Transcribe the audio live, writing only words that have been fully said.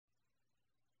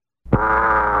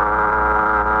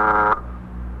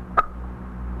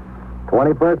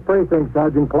21st Precinct,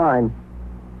 Sergeant Klein.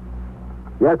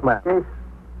 Yes, ma'am. Case?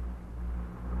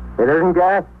 It isn't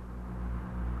gas?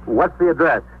 What's the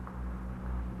address?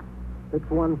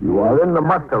 You are in the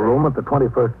muster room at the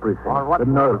 21st Precinct, the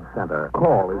nerve center.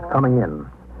 Call is coming in.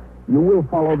 You will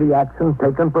follow the action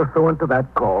taken pursuant to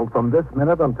that call from this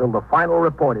minute until the final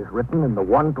report is written in the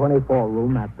 124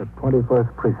 room at the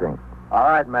 21st Precinct. All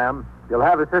right, ma'am. You'll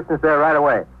have assistance there right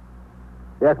away.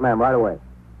 Yes, ma'am, right away.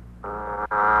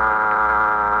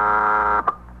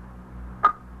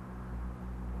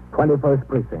 21st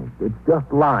Precinct. It's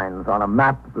just lines on a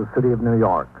map of the city of New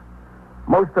York.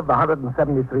 Most of the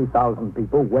 173,000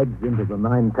 people wedged into the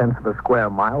 9/10 of a square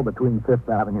mile between Fifth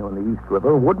Avenue and the East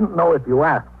River wouldn't know if you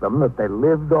asked them that they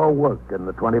lived or worked in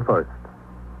the 21st.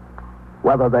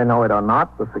 Whether they know it or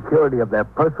not, the security of their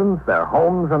persons, their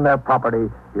homes, and their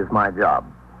property is my job.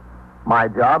 My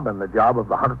job and the job of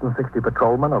the 160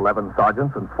 patrolmen, 11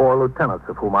 sergeants, and 4 lieutenants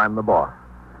of whom I'm the boss.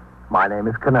 My name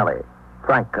is Kennelly,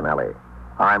 Frank Kennelly.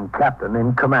 I'm captain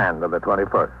in command of the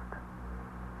 21st.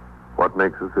 What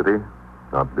makes a city?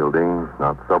 Not buildings,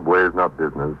 not subways, not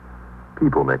business.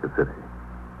 People make a city.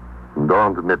 From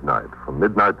dawn to midnight, from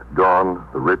midnight to dawn,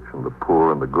 the rich and the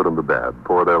poor and the good and the bad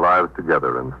pour their lives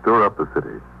together and stir up the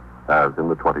city, as in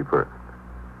the 21st.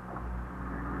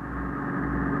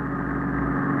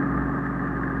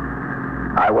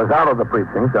 I was out of the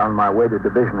precinct on my way to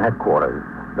division headquarters.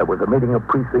 There was a meeting of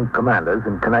precinct commanders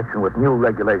in connection with new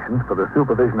regulations for the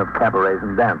supervision of cabarets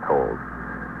and dance halls.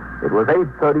 It was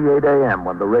 8:38 a.m.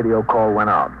 when the radio call went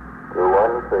out.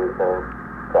 2-1 Precinct,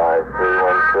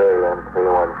 5313 and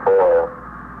 314.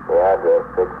 The address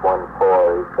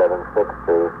 614 East 76th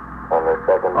Street on the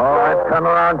second floor. All right, turn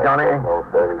around, Johnny.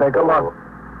 Let's take a look.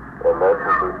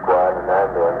 Emergency squad and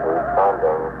ambulance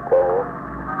responding. Okay.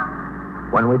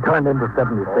 When we turned into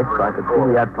 76, I could see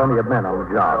we had plenty of men on the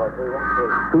job.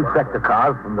 2 sector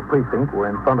cars from the precinct were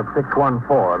in front of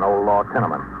 614, an old law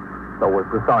tenement. So was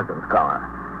the sergeant's car.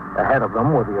 Ahead of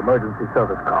them were the emergency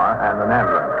service car and an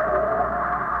ambulance.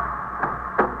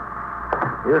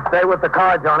 You stay with the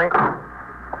car, Johnny.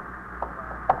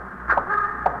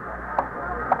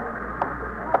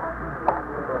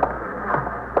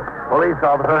 Police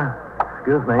officer.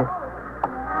 Excuse me.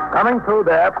 Coming through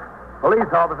there.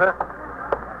 Police officer.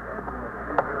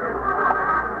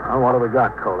 Oh, what have we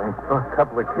got, Coley? A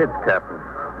couple of kids, Captain.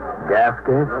 Gas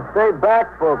case? Stay back,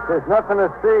 folks. There's nothing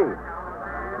to see.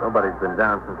 Nobody's been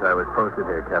down since I was posted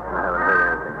here, Captain. I haven't heard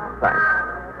anything. Thanks.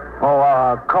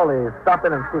 Oh, Coley, stop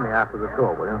in and see me after the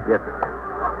tour, will you? Yes, sir.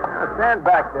 Now, stand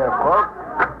back there, folks.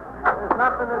 There's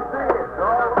nothing to see. It's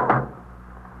all...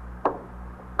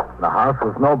 The house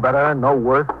was no better, no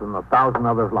worse than 1,000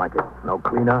 others like it. No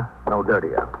cleaner, no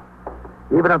dirtier.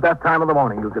 Even at that time of the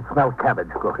morning, you could smell cabbage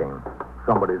cooking.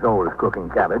 Somebody's always cooking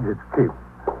cabbage. It's cheap.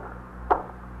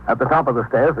 At the top of the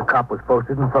stairs, a cop was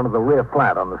posted in front of the rear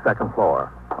flat on the second floor.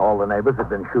 All the neighbors had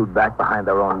been shooed back behind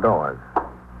their own doors.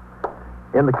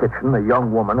 In the kitchen, a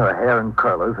young woman, her hair in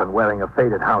curlers and wearing a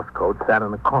faded housecoat, sat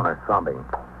in the corner sobbing.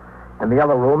 In the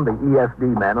other room, the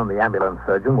ESD men and the ambulance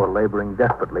surgeon were laboring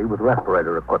desperately with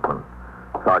respirator equipment.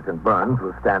 Sergeant Burns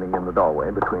was standing in the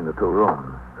doorway between the 2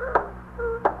 rooms.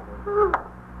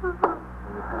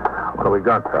 What do we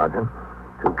got, Sergeant?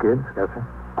 2 kids? Yes, sir.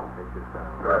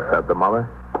 Is that the mother?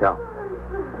 Yeah.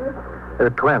 They're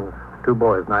twins. 2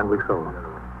 boys, 9 weeks old.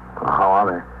 How are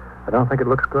they? I don't think it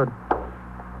looks good.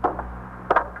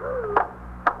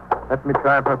 Let me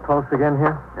try for a pulse again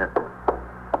here. Yes, sir.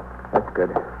 That's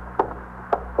good.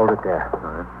 Hold it there. All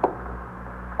right.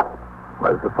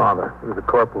 Where's the father? He was a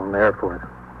corporal in the Air Force.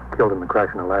 Killed in the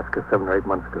crash in Alaska 7 or 8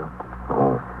 months ago.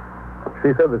 Oh.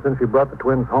 She said that since she brought the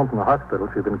twins home from the hospital,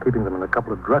 she'd been keeping them in a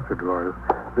couple of dresser drawers.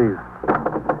 These.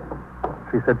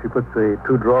 She said she puts the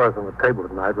 2 drawers on the table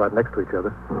at night right next to each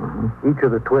other. Mm-hmm. Each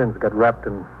of the twins got wrapped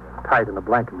in tight in a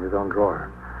blanket in his own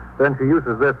drawer. Then she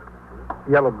uses this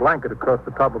yellow blanket across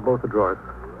the top of both the drawers.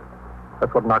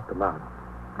 That's what knocked them out.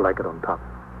 Blanket on top.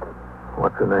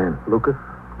 What's her name? Lucas.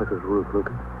 Mrs. Ruth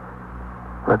Lucas.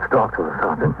 Let's talk to her,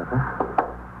 Sergeant.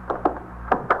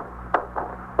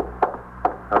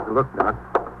 How's it look, Doc?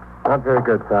 Not very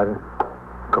good, Sergeant.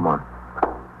 Come on.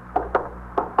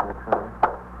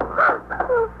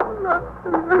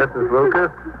 Mrs.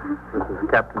 Lucas. This is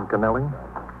Captain Kennelly.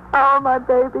 Oh, my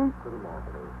babies.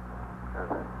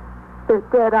 They're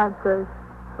dead, I'm afraid.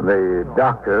 The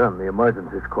doctor and the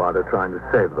emergency squad are trying to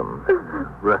save them.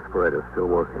 Respirator's still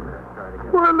working.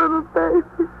 Poor little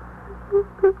baby.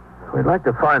 We'd like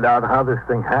to find out how this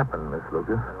thing happened, Miss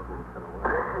Lucas.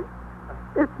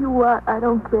 If you want, I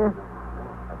don't care.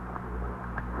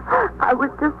 I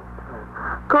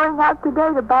going out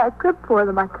today to buy a clip for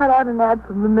them. I cut out an ad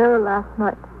from the Mirror last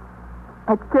night.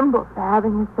 At Kimball's, they're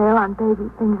having a sale on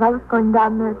baby things. I was going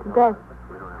down there today.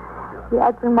 The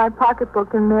ad's in my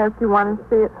pocketbook in there if you want to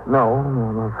see it. No,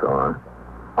 that's all right.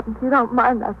 If you don't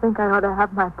mind, I think I ought to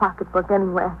have my pocketbook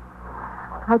anyway.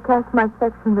 I cashed my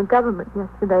checks from the government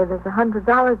yesterday. There's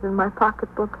 $100 in my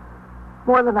pocketbook.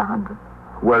 More than 100.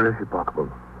 Where is your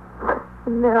pocketbook?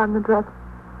 In there on the dresser.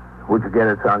 Would you get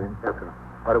it, Sergeant? Yes, sir.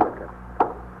 Right away, Captain.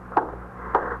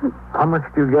 How much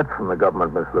do you get from the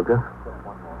government, Miss Lucas?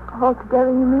 Altogether,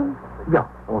 you mean? Yeah,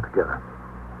 altogether.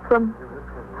 From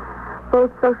both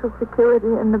Social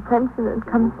Security and the pension, it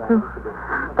comes to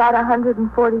about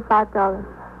 $145.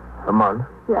 A month?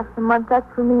 Yes, a month. That's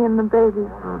for me and the baby.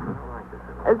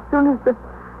 Mm-hmm. As soon as the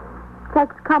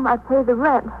checks come, I pay the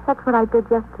rent. That's what I did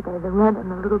yesterday, the rent and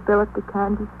the little bill at the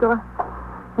candy store.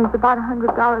 There's about $100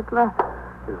 left.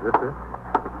 Is this it?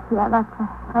 Yeah, that's it.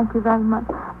 Thank you very much.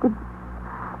 Did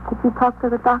you talk to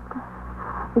the doctor?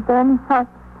 Is there any sign?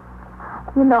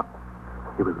 You know.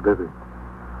 He was busy.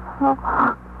 Oh.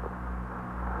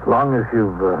 As long as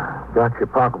you've got your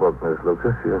pocketbook, Miss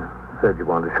Lucas, you said you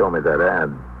wanted to show me that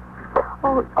ad.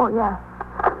 Oh, yeah.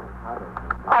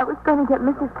 I was going to get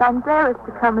Mrs. Gonzalez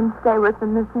to come and stay with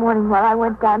them this morning while I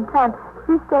went downtown.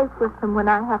 She stays with them when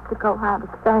I have to go out.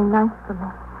 It's very nice for me.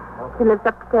 She lives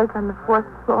upstairs on the 4th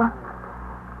floor.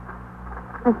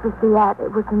 This is the ad.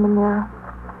 It was in the Mirror.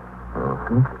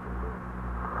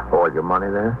 Mm-hmm. All your money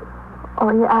there? Oh,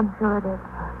 yeah, I'm sure it is.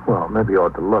 Well, maybe you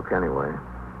ought to look anyway.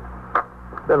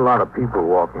 Been a lot of people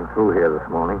walking through here this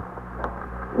morning.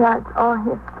 Yeah, it's all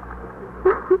here.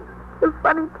 It's a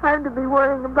funny time to be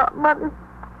worrying about money.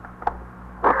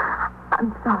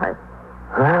 I'm sorry.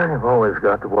 Well, you've always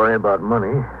got to worry about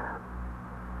money.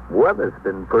 Weather's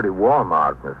been pretty warm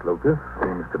out, Miss Lucas.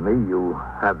 Seems to me you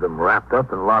have them wrapped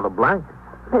up in a lot of blankets.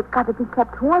 They've got to be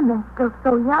kept warm. They're still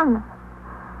so young.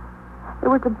 There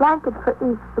was a blanket for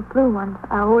each, the blue ones.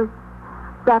 I always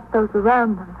wrap those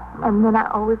around them. And then I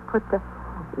always put the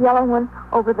yellow one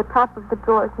over the top of the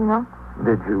drawers, you know.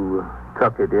 Did you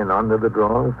tuck it in under the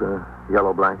drawers, the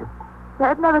yellow blanket?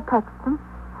 Yeah, it never touched them.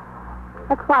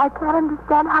 That's why I can't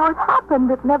understand how it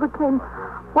happened. It never came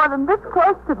more than this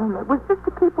close to them. It was just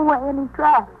to keep away any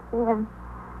drafts. And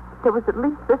there was at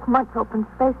least this much open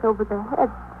space over their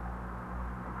heads.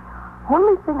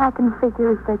 Only thing I can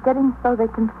figure is they're getting so they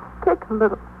can kick a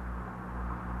little.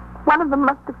 One of them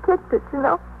must have kicked it, you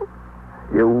know.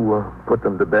 You put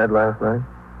them to bed last night?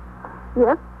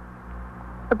 Yes.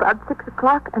 About 6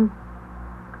 o'clock, and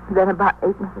then about 8,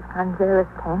 Mrs. Gonzalez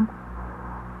came.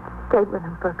 Stayed with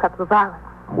him for a couple of hours.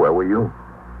 Where were you?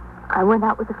 I went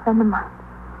out with a friend of mine.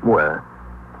 Where?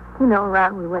 You know,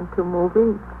 around we went to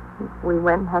movies. We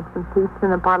went and had some pizza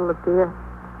and a bottle of beer.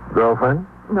 Girlfriend?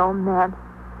 No, man.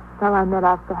 Well, I met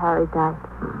after Harry died.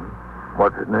 Mm-hmm.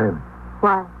 What's his name?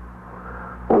 Why?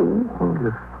 Oh, I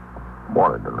just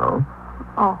wanted to know.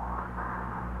 Oh,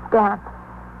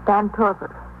 Dan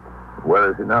Torbert.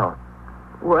 Where is he now?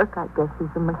 Work, I guess. He's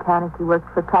a mechanic. He works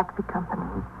for a taxi company.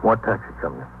 What taxi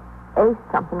company? Ace,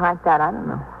 something like that. I don't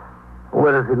know.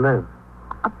 Where does he live?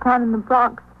 Uptown in the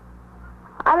Bronx.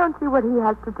 I don't see what he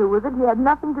has to do with it. He had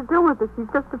nothing to do with it. He's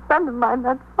just a friend of mine,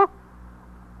 that's all.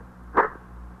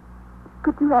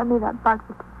 Could you hand me that box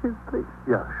of tissues, please?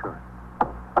 Yeah, sure.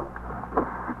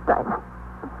 Thanks.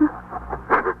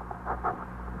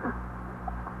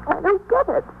 I don't get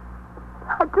it.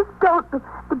 I just don't.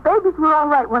 The babies were all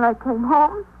right when I came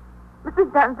home.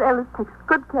 Mrs. Gonzalez takes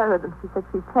good care of them. She said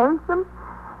she changed them,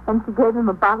 and she gave them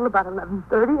a bottle about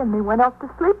 11:30, and they went off to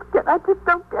sleep again. I just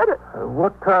don't get it.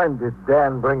 What time did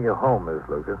Dan bring you home, Miss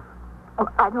Lucas? Oh,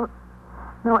 I don't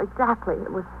know exactly.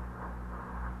 It was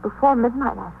before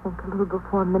midnight, I think, a little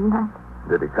before midnight.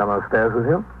 Did he come upstairs with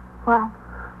you? Why?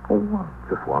 Oh,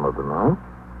 just wanted to know.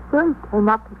 Sure, he came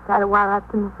up. He sat a while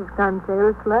after Mrs.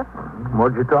 Gonzalez left. Mm-hmm.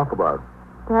 What'd you talk about?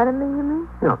 Dad and me, you mean?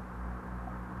 Yeah.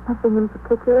 Nothing in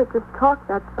particular, just talk,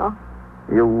 that's all.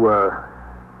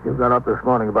 You got up this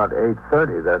morning about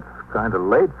 8:30. That's kind of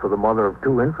late for the mother of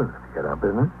 2 infants to get up,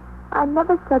 isn't it? I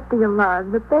never set the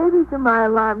alarm. The babies are my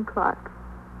alarm clock.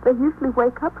 They usually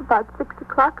wake up about 6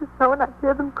 o'clock or so, and I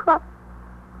hear them cry.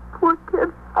 Poor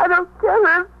kids. I don't get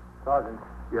it. Sergeant.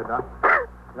 Yeah, Doc?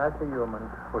 Can I see you a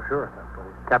minute? For sure.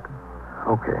 Captain?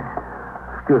 Okay.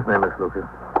 Excuse me, Miss Lucas.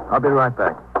 I'll be right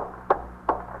back.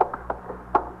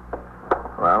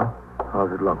 Well,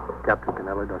 how's it look? Captain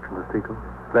Canelli, Dr. Mastico.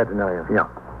 Glad to know you. Yeah.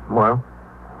 Well?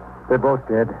 They're both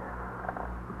dead.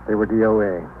 They were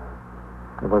DOA.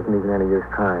 There wasn't even any use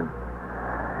trying.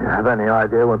 You have any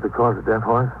idea what the cause of death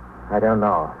was? I don't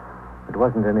know. It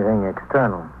wasn't anything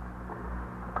external.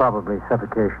 Probably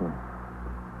suffocation.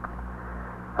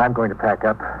 I'm going to pack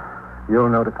up. You'll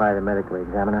notify the medical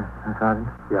examiner, Sergeant?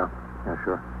 Yeah,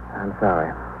 sure. I'm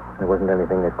sorry. There wasn't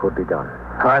anything that could be done.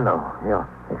 I know. Yeah.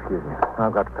 Excuse me.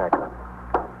 I've got to pack up.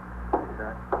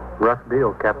 Rough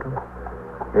deal, Captain.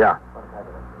 Yeah.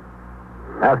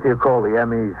 After you call the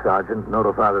ME, Sergeant,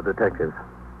 notify the detectives.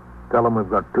 Tell them we've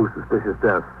got 2 suspicious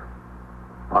deaths.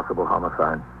 Possible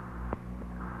homicide.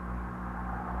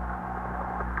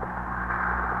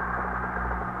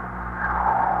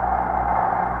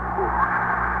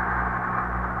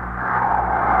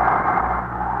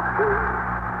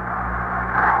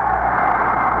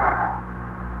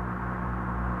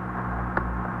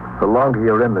 The longer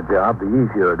you're in the job, the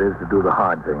easier it is to do the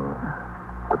hard things.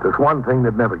 But there's one thing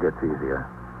that never gets easier.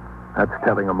 That's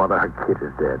telling a mother her kid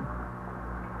is dead.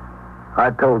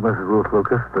 I told Mrs. Ruth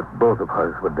Lucas that both of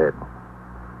hers were dead.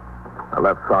 I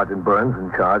left Sergeant Burns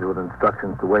in charge with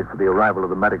instructions to wait for the arrival of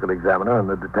the medical examiner and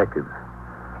the detectives.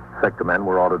 Sector men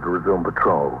were ordered to resume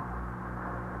patrol.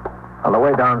 On the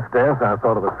way downstairs, I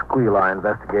thought of a squeal I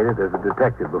investigated as a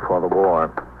detective before the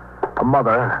war. A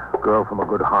mother, a girl from a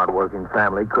good, hard-working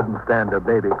family, couldn't stand her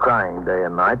baby crying day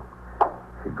and night.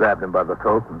 She grabbed him by the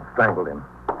throat and strangled him.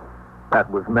 That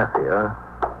was messier,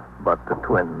 but the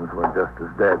twins were just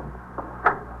as dead.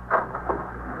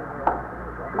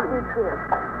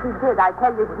 She did. I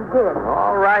tell you, she did.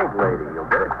 All right, lady. You'll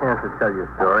get a chance to tell your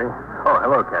story. Oh,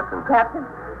 hello, Captain. Captain?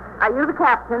 Are you the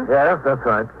captain? Yes, that's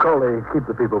right. Coley, keep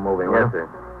the people moving. Yes, sir.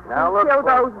 Now, look. Kill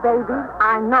those babies?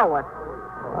 I know it.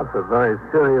 That's a very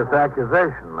serious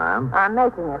accusation, ma'am. I'm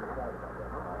making it.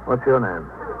 What's your name?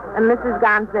 And Mrs.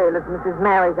 Gonzalez, Mrs.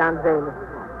 Mary Gonzalez.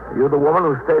 Are you the woman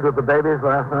who stayed with the babies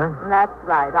last night? That's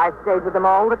right. I stayed with them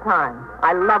all the time.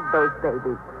 I loved those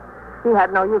babies. She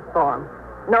had no use for them.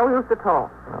 No use at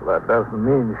all. Well, that doesn't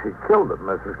mean she killed them,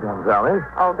 Mrs. Gonzalez.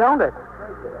 Oh, don't it?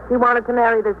 She wanted to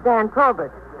marry this Dan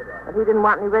Corbett, but he didn't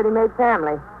want any ready-made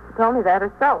family. She told me that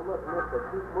herself.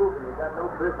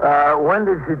 When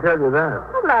did she tell you that?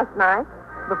 Oh, last night.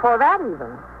 Before that,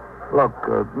 even. Look,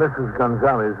 Mrs.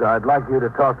 Gonzalez, I'd like you to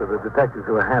talk to the detectives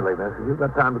who are handling this. Have you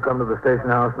got time to come to the station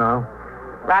house now?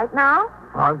 Right now?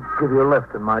 I'll give you a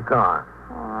lift in my car.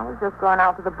 Oh, I was just going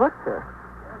out to the butcher.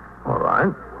 All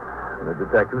right. The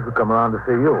detectives will come around to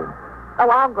see you. Oh,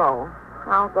 I'll go.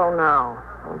 I'll go now.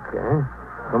 Okay.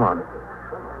 Come on.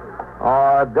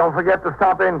 Don't forget to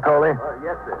stop in, Coley.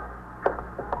 Yes, sir.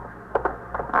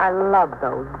 I love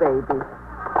those babies.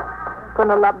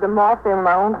 Couldn't have loved them more if they were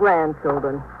my own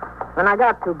grandchildren. And I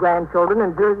got 2 grandchildren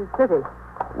in Jersey City.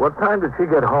 What time did she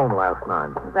get home last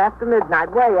night? It was after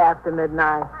midnight, way after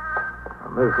midnight.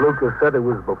 Miss Lucas said it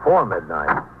was before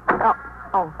midnight.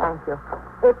 Oh, thank you.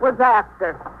 It was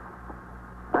after.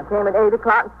 I came at 8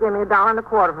 o'clock and she gave me $1.25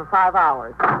 for 5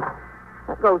 hours.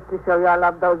 That goes to show you I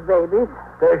love those babies.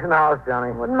 Station house,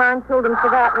 Johnny. Wouldn't mind children for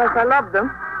that unless I loved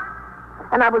them.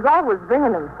 And I was always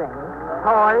bringing them things.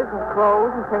 Toys and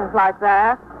clothes and things like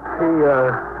that. She,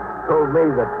 told me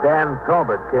that Dan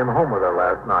Talbot came home with her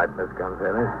last night, Miss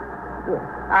Gonzalez. Yes,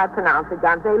 I pronounce it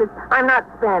Gonzalez. I'm not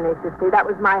Spanish, you see. That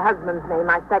was my husband's name,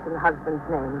 my second husband's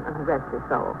name. Rest his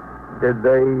soul. Did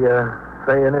they,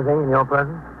 say anything in your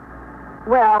presence?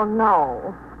 Well,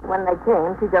 no. When they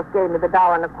came, she just gave me the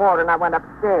 $1.25 and I went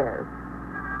upstairs.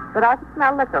 But I could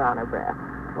smell liquor on her breath.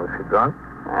 Was she drunk?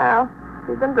 Well,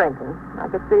 she'd been drinking. I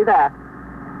could see that.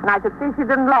 And I could see she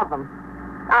didn't love them.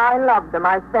 I loved them.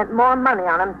 I spent more money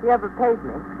on them than she ever paid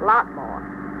me. A lot more.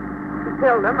 She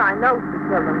killed them. I know she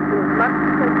killed them. She was much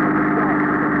sicker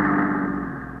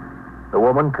than The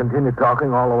woman continued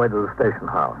talking all the way to the station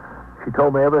house. She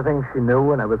told me everything she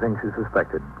knew and everything she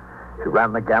suspected. She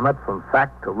ran the gamut from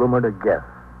fact to rumor to guess.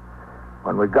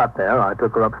 When we got there, I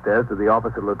took her upstairs to the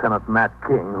office of Lieutenant Matt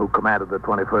King, who commanded the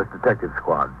 21st Detective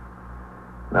Squad.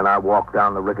 Then I walked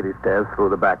down the rickety stairs through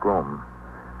the back room.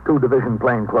 2 division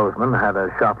plainclothesmen had a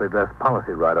sharply dressed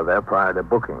policy writer there prior to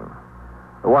booking.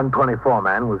 The 124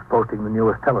 man was posting the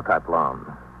newest teletype alarms.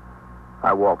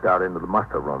 I walked out into the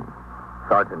muster room.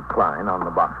 Sergeant Klein on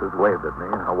the boxes waved at me,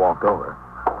 and I walked over.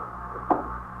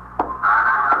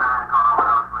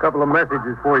 Couple of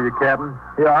messages for you, Captain.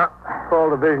 Yeah?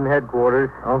 Call division headquarters.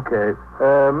 Okay.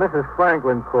 Mrs.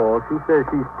 Franklin called. She says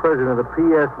she's president of the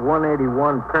PS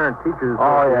 181 Parent Teachers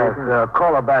Oh, yes. Association.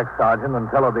 Call her back, Sergeant, and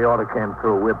tell her the order came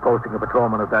through. We're posting a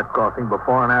patrolman at that crossing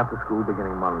before and after school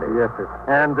beginning Monday. Yes, sir.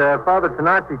 And Father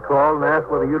Tanachi called and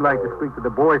asked whether you'd like to speak to the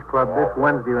boys' club this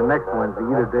Wednesday or next Wednesday.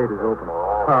 Either date is open.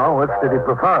 Oh, which did he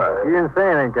prefer? He didn't say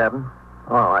anything, Captain.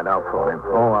 All right, I'll phone him.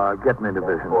 Get me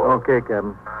division. Okay,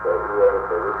 Captain.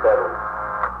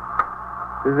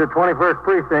 This is the 21st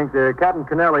Precinct. Captain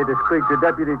Kennelly to speak to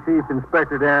Deputy Chief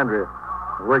Inspector DeAndrea.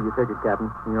 Where'd you take it,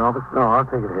 Captain? In your office? No, I'll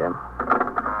take it here.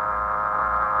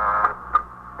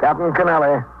 Captain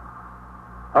Kennelly.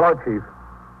 Hello, Chief.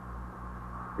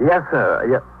 Yes,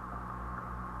 sir.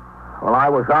 Well, I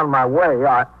was on my way.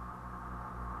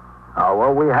 Oh,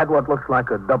 well, we had what looks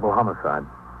like a double homicide.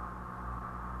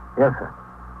 Yes, sir.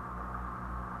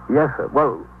 Yes, sir.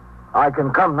 Well, I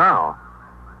can come now.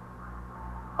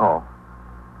 Oh.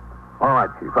 All right,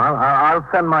 Chief. I'll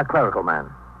send my clerical man.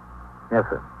 Yes,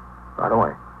 sir. Right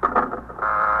away.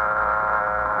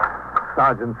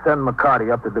 Sergeant, send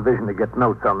McCarty up to division to get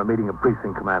notes on the meeting of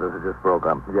precinct commanders that just broke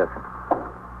up. Yes, sir.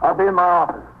 I'll be in my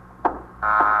office.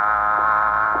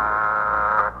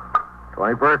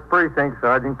 21st Precinct,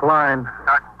 Sergeant Klein.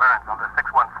 Sergeant Burns, on the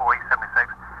 614 East 76.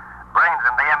 Brains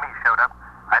and the ME showed up.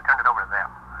 I turned it over to them.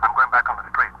 I'm going back on the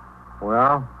street.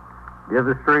 Well, give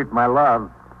the street my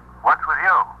love. What's with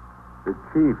you? The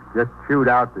chief just chewed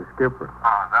out the skipper.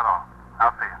 Oh, is that all?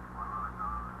 I'll see you.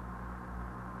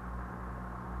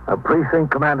 A precinct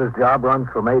commander's job runs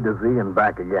from A to Z and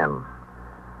back again.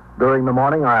 During the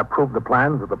morning, I approved the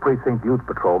plans of the precinct youth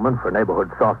patrolmen for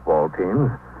neighborhood softball teams.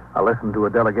 I listened to a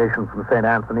delegation from St.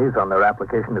 Anthony's on their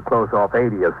application to close off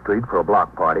 80th Street for a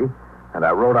block party, and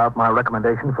I wrote out my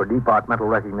recommendation for departmental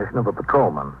recognition of a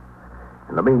patrolman.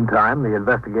 In the meantime, the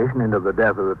investigation into the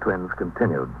death of the twins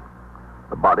continued.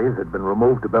 The bodies had been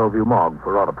removed to Bellevue Morgue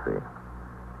for autopsy.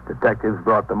 Detectives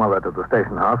brought the mother to the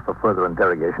station house for further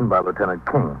interrogation by Lieutenant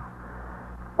King.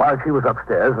 While she was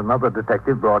upstairs, another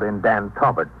detective brought in Dan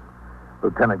Talbot.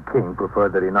 Lieutenant King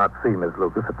preferred that he not see Miss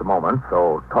Lucas at the moment,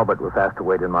 so Talbot was asked to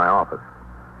wait in my office.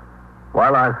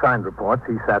 While I signed reports,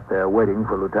 he sat there waiting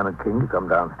for Lieutenant King to come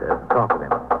downstairs and talk with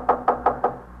him.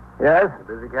 Yes?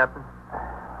 Busy, Captain?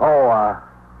 Oh,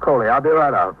 Coley, I'll be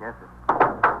right out. Yes, sir.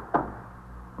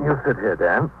 You sit here,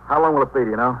 Dan. How long will it be,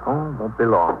 do you know? Oh, won't be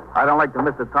long. I don't like to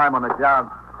miss the time on the job.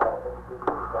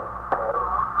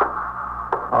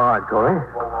 All right, Coley.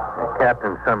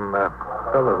 Captain, some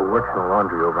fellow who works in the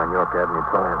laundry over on York Avenue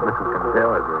told me that Mrs.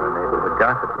 Gonzale is a neighborhood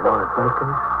gossip. You know, in the twins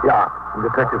case? Yeah,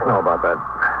 detectives know about that.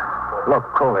 Look,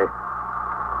 Coley,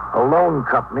 a loan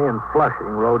company in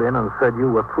Flushing wrote in and said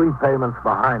you were 3 payments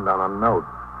behind on a note.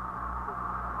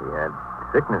 He had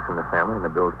sickness in the family and the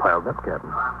bills piled up,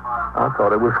 Captain. I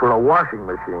thought it was for a washing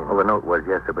machine. Well, the note was,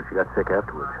 yes, sir, but she got sick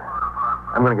afterwards.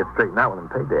 I'm going to get straightened out with him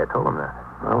payday. I told him that.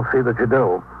 I'll see that you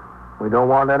do. We don't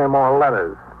want any more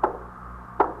letters.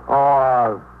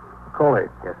 Oh, Coley.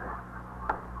 Yes, sir.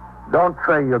 Don't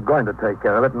say you're going to take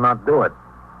care of it and not do it.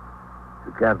 If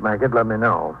you can't make it, let me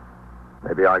know.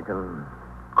 Maybe I can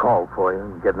call for you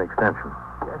and get an extension.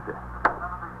 Yes, sir.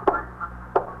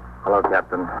 Hello,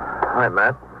 Captain. Hi,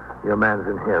 Matt. Your man's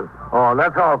in here. Oh,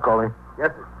 that's all, Coley.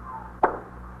 Yes, sir.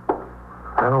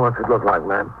 Well, what's it look like,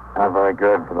 Matt? Not very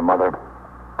good for the mother.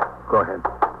 Go ahead.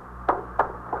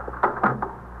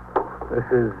 This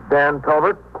is Dan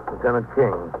Talbot, Lieutenant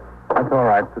King. That's all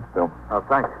right. Sit still. Oh,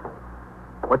 thanks.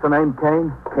 What's the name,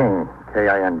 Kane? King.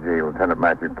 K-I-N-G. Lieutenant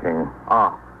Matthew King.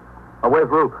 Oh. Oh, where's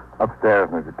Ruth? Upstairs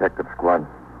in the detective squad.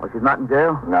 Oh, she's not in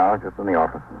jail? No, just in the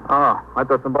office. Oh, I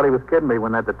thought somebody was kidding me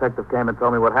when that detective came and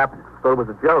told me what happened. Thought it was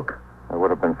a joke. There would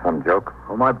have been some joke.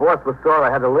 Well, my boss was sore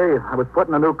I had to leave. I was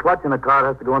putting a new clutch in the car. It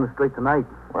has to go on the street tonight.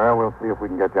 Well, we'll see if we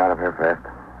can get you out of here fast.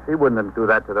 She wouldn't do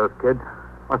that to those kids.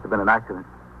 Must have been an accident.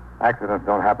 Accidents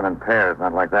don't happen in pairs,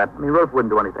 not like that. I mean, Ruth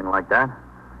wouldn't do anything like that.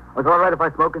 Was it all right if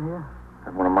I smoke in here?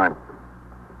 Have one of mine.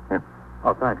 Here.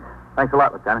 Oh, thanks. Thanks a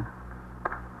lot, Lieutenant.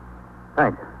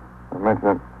 Thanks. I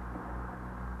mentioned it.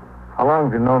 How long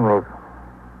have you known Ruth?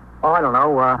 Oh, I don't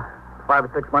know. 5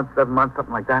 or 6 months, 7 months,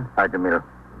 something like that. How'd you meet her?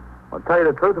 Well, to tell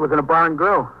you the truth, it was in a bar and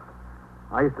grill.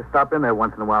 I used to stop in there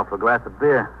once in a while for a glass of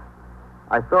beer.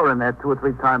 I saw her in there 2 or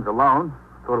 3 times alone.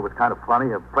 Thought it was kind of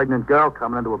funny, a pregnant girl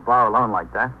coming into a bar alone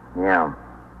like that. Yeah.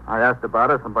 I asked about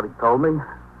her. Somebody told me.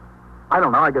 I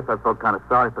don't know. I guess I felt kind of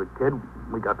sorry for the kid.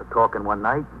 We got to talking one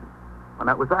night, and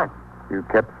that was that. You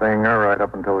kept seeing her right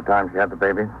up until the time she had the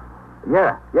baby?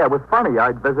 Yeah, it was funny.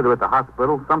 I'd visit her at the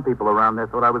hospital. Some people around there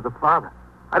thought I was the father.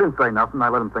 I didn't say nothing. I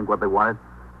let them think what they wanted.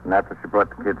 And after she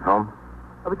brought the kids home?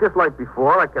 It was just like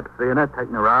before. I kept seeing her,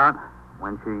 taking her out,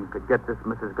 when she could get this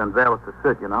Mrs. Gonzalez to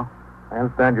sit, you know. I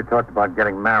understand you talked about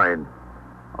getting married.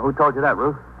 Oh, who told you that,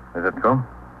 Ruth? Is it true?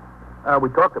 We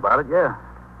talked about it, yeah.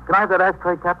 Can I have that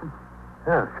ashtray, Captain?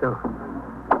 Yeah, sure.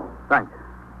 Thanks.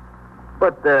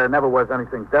 But there never was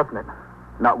anything definite.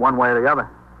 Not one way or the other.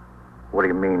 What do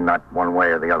you mean, not one way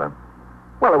or the other?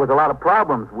 Well, there was a lot of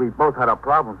problems. We both had our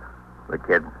problems. The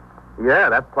kids? Yeah,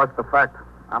 that plus the fact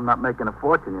I'm not making a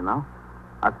fortune, you know.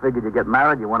 I figured you get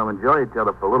married, you want to enjoy each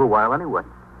other for a little while anyway.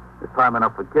 There's time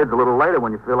enough for kids a little later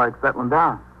when you feel like settling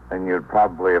down. And you'd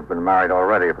probably have been married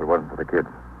already if it wasn't for the kids.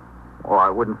 Oh, I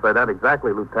wouldn't say that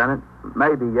exactly, Lieutenant.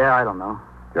 Maybe, yeah, I don't know.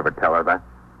 Did you ever tell her that?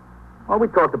 Well, we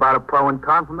talked about it pro and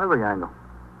con from every angle.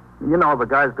 You know, if a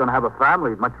guy's going to have a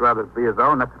family, he'd much rather it be his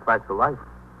own. That's a fact of life.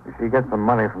 She gets some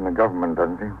money from the government,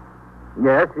 doesn't she?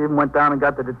 Yeah, she even went down and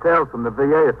got the details from the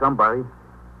VA or somebody.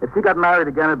 If she got married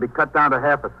again, it'd be cut down to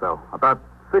half or so. About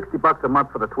 $60 a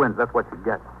month for the twins. That's what she'd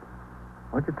get.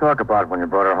 What'd you talk about when you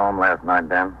brought her home last night,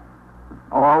 Dan?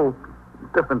 Oh,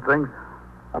 different things.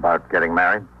 About getting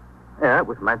married? Yeah, it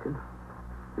was mentioned.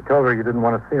 You told her you didn't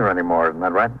want to see her anymore, isn't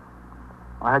that right?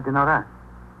 Well, how'd you know that?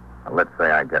 Well, let's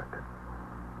say I guessed it.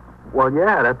 Well,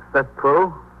 yeah, that's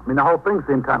true. I mean, the whole thing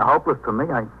seemed kind of hopeless to me.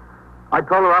 I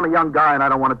told her I'm a young guy and I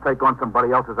don't want to take on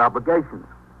somebody else's obligations.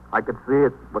 I could see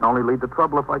it would only lead to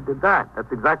trouble if I did that.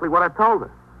 That's exactly what I told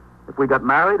her. If we got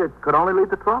married, it could only lead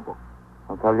to trouble.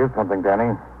 I'll tell you something,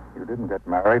 Danny. You didn't get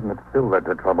married, and it still led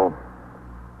to trouble.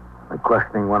 The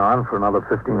questioning went on for another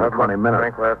 15 or 20 minutes.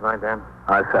 Drink last night, Dan?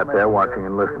 I sat there watching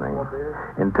and listening.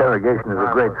 Interrogation is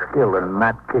a great skill, and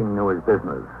Matt King knew his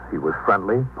business. He was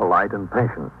friendly, polite, and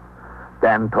patient.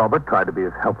 Dan Talbot tried to be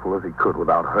as helpful as he could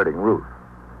without hurting Ruth.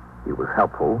 He was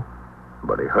helpful,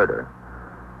 but he hurt her.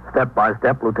 Step by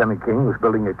step, Lieutenant King was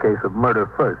building a case of murder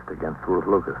first against Ruth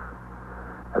Lucas.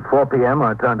 At 4 p.m.,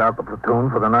 I turned out the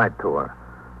platoon for the night tour.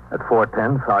 At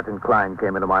 4:10, Sergeant Klein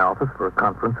came into my office for a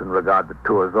conference in regard to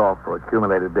tours off for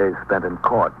accumulated days spent in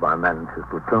court by men in his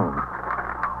platoon.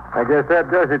 I guess that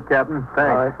does it, Captain.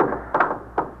 Thanks. All right.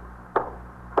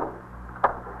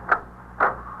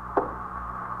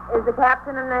 Is the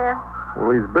captain in there?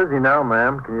 Well, he's busy now,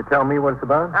 ma'am. Can you tell me what it's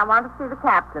about? I want to see the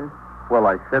captain. Well,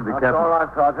 I said the captain... right,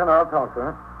 Sergeant. I'll talk to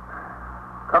her.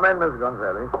 Come in, Miss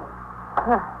Gonzalez.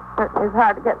 Certainly is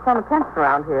hard to get some attention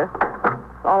around here.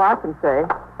 That's all I can say.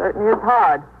 Certainly is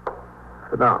hard.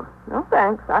 Sit down. No,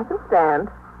 thanks. I can stand.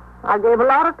 I gave a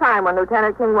lot of time when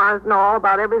Lieutenant King wanted to know all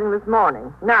about everything this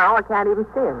morning. Now I can't even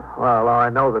see him. Well, I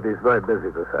know that he's very busy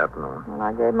this afternoon. Well,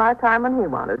 I gave my time when he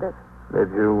wanted it. Did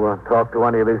you talk to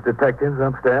any of his detectives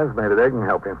upstairs? Maybe they can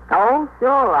help you. Oh,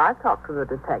 sure. I talked to the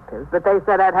detectives, but they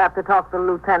said I'd have to talk to the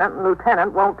lieutenant, and the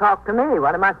lieutenant won't talk to me.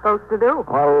 What am I supposed to do?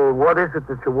 Well, what is it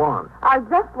that you want? I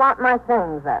just want my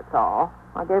things, that's all.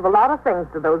 I gave a lot of things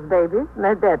to those babies, and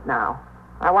they're dead now.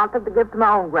 I want them to give to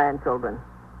my own grandchildren.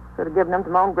 Should have given them to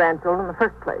my own grandchildren in the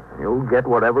first place. You'll get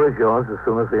whatever is yours as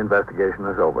soon as the investigation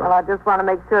is over. Well, I just want to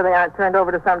make sure they aren't turned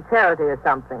over to some charity or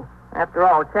something. After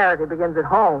all, charity begins at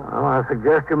home. Well, I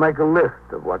suggest you make a list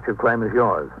of what you claim is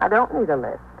yours. I don't need a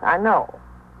list. I know.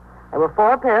 There were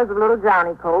 4 pairs of little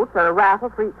Johnny coats and a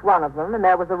raffle for each one of them, and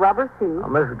there was a rubber sheet. Now,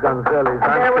 Mrs. Gonzalez, And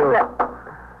I'm there sure... was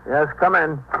Yes, come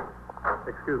in.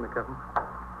 Excuse me, Captain.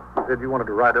 You said you wanted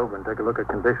to ride over and take a look at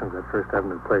conditions at First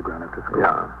Avenue Playground after school.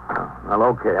 Yeah.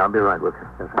 Well, okay. I'll be right with you.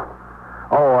 Yes, sir.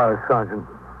 Oh, Sergeant,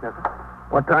 Yes, sir.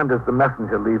 what time does the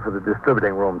messenger leave for the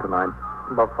distributing room tonight?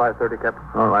 About 5:30, Captain.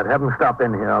 All right. Have him stop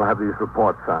in here. I'll have these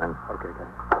reports signed. Okay,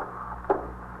 Captain.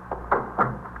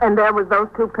 And there was those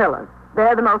 2 pillars.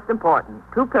 They're the most important.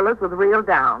 2 pillars with real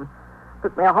down.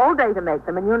 Took me a whole day to make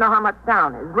them, and you know how much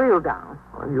down is. Real down.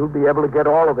 Well, you'll be able to get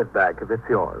all of it back if it's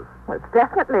yours. Well, it's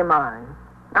definitely mine.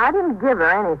 I didn't give her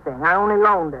anything. I only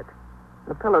loaned it.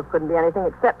 The pillows couldn't be anything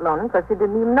except loaning, because she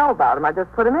didn't even know about them. I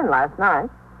just put them in last night.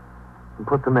 And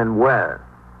put them in where?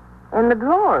 In the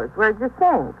drawers. Where'd you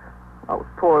think? Those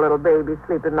poor little babies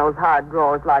sleep in those hard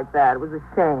drawers like that. It was a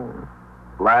shame.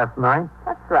 Last night?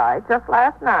 That's right, just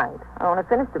last night. I only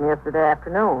finished them yesterday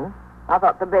afternoon. I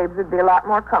thought the babes would be a lot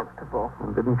more comfortable.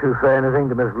 And didn't you say anything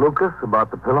to Miss Lucas about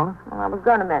the pillows? Well, I was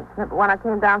going to mention it, but when I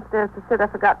came downstairs to sit, I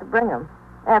forgot to bring them.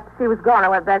 After she was gone, I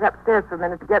went back upstairs for a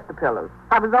minute to get the pillows.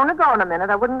 I was only gone a minute.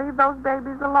 I wouldn't leave those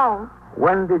babies alone.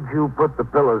 When did you put the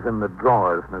pillows in the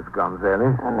drawers, Miss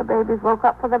Gonzalez? And the babies woke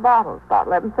up for their bottles about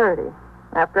 11:30.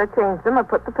 After I changed them, I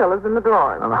put the pillows in the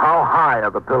drawers. And how high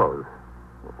are the pillows?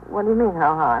 What do you mean,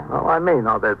 how high? Well, I mean,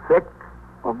 are they thick?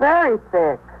 Well, very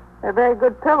thick. They're very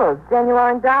good pillows,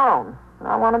 genuine down. And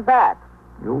I want them back.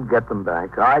 You'll get them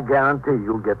back. I guarantee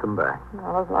you'll get them back.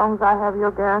 Well, as long as I have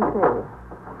your guarantee.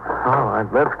 All right,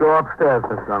 let's go upstairs,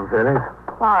 Miss Gonzalez,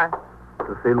 Why?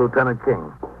 to see Lieutenant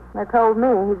King. They told me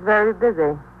he's very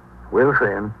busy. We'll see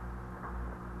him.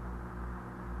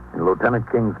 In Lieutenant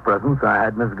King's presence, I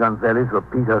had Miss Gonzalez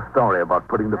repeat her story about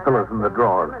putting the pillows in the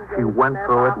drawers. She went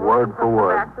through it word for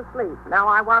word. Back to sleep. Now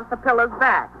I want the pillows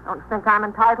back. Don't you think I'm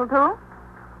entitled to them?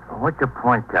 What's your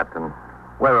point, Captain?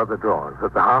 Where are the drawers?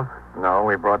 At the house? No,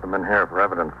 we brought them in here for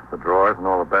evidence. The drawers and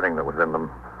all the bedding that was in them.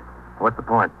 What's the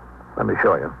point? Let me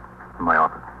show you. In my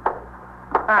office.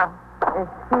 Oh, is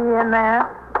she in there?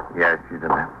 Yes, she's in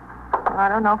there. Well, I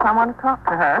don't know if I want to talk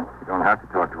to her. You don't have to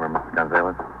talk to her, Mr.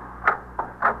 Gonzalez.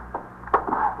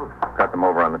 Got them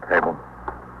over on the table.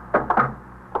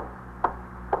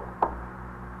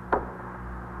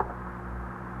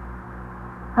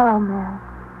 Hello, Mary.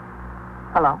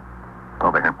 Hello.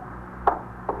 Over here.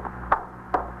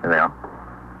 Here they are.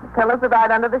 The pillows are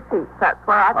right under the sheets. That's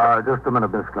where I... Just a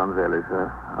minute, Miss Gonzalez.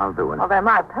 I'll do it. Well, they're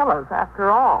my pillows, after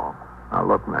all. Now,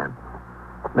 look, man.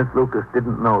 Miss Lucas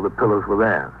didn't know the pillows were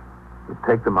there. You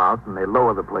take them out, and they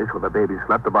lower the place where the baby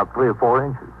slept about 3 or 4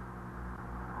 inches.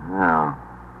 Yeah.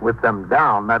 With them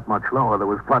down that much lower, there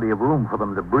was plenty of room for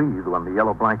them to breathe when the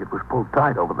yellow blanket was pulled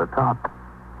tight over the top.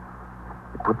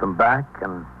 You put them back,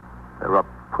 and they're up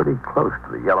pretty close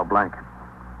to the yellow blanket.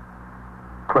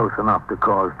 Close enough to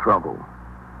cause trouble.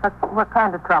 What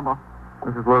kind of trouble?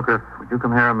 Mrs. Lucas, would you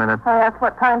come here a minute? I asked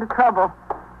what kind of trouble.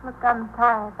 Look, I'm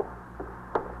tired.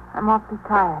 I'm awfully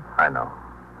tired. I know.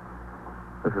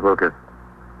 Mrs. Lucas,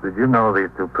 did you know these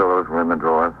 2 pillows were in the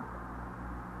drawers?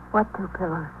 What 2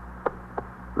 pillows?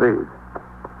 These.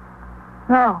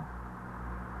 No.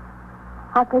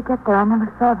 How'd they get there? I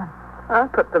never saw them. I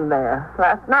put them there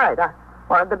last night. I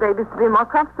wanted the babies to be more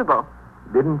comfortable.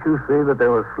 Didn't you see that they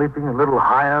were sleeping a little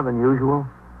higher than usual?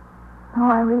 No,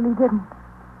 I really didn't.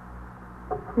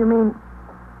 You mean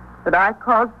that I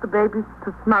caused the babies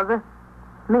to smother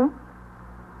me?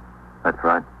 That's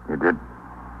right. You did.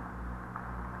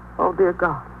 Oh, dear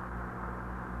God.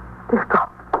 Dear God.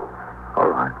 All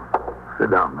right.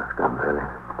 Sit down, Miss Gonzalez.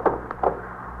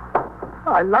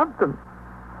 I loved them.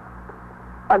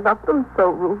 I loved them so,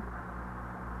 Ruth.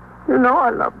 You know I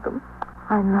loved them.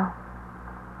 I know.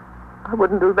 I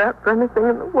wouldn't do that for anything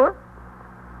in the world.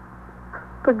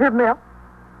 Forgive me.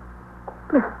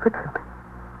 Please forgive me.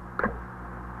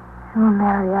 Oh,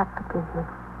 Mary, I forgive you.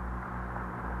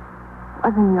 It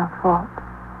wasn't your fault.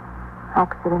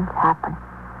 Accidents happen.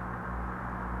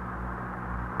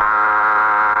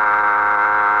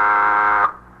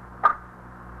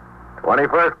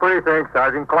 '21st Precinct,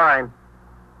 Sergeant Klein.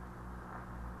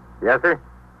 Yes, sir?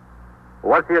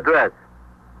 What's the address?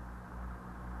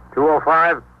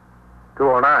 205,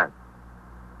 209.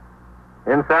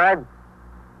 Inside?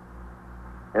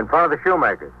 In front of the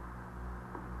shoemaker's.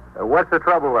 What's the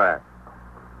trouble there?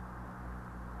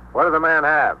 What does the man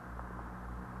have?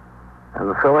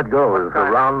 And so it goes,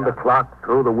 around the clock,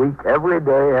 through the week, every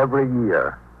day, every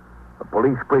year. A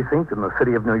police precinct in the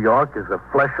city of New York is a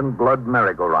flesh and blood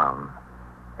merry-go-round.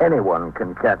 Anyone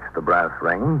can catch the brass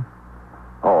ring,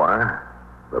 or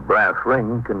the brass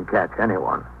ring can catch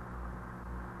anyone.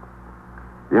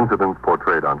 The incidents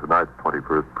portrayed on tonight's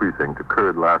 21st Precinct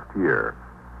occurred last year.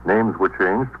 Names were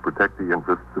changed to protect the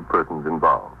interests of persons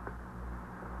involved.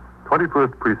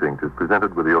 21st Precinct is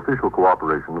presented with the official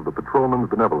cooperation of the Patrolmen's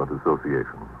Benevolent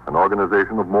Association, an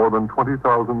organization of more than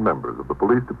 20,000 members of the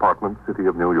Police Department, City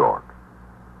of New York.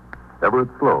 Everett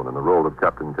Sloan in the role of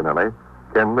Captain Kennelly,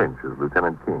 Ken Lynch as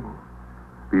Lieutenant King.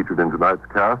 Featured in tonight's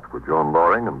cast were Joan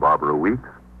Loring and Barbara Weeks,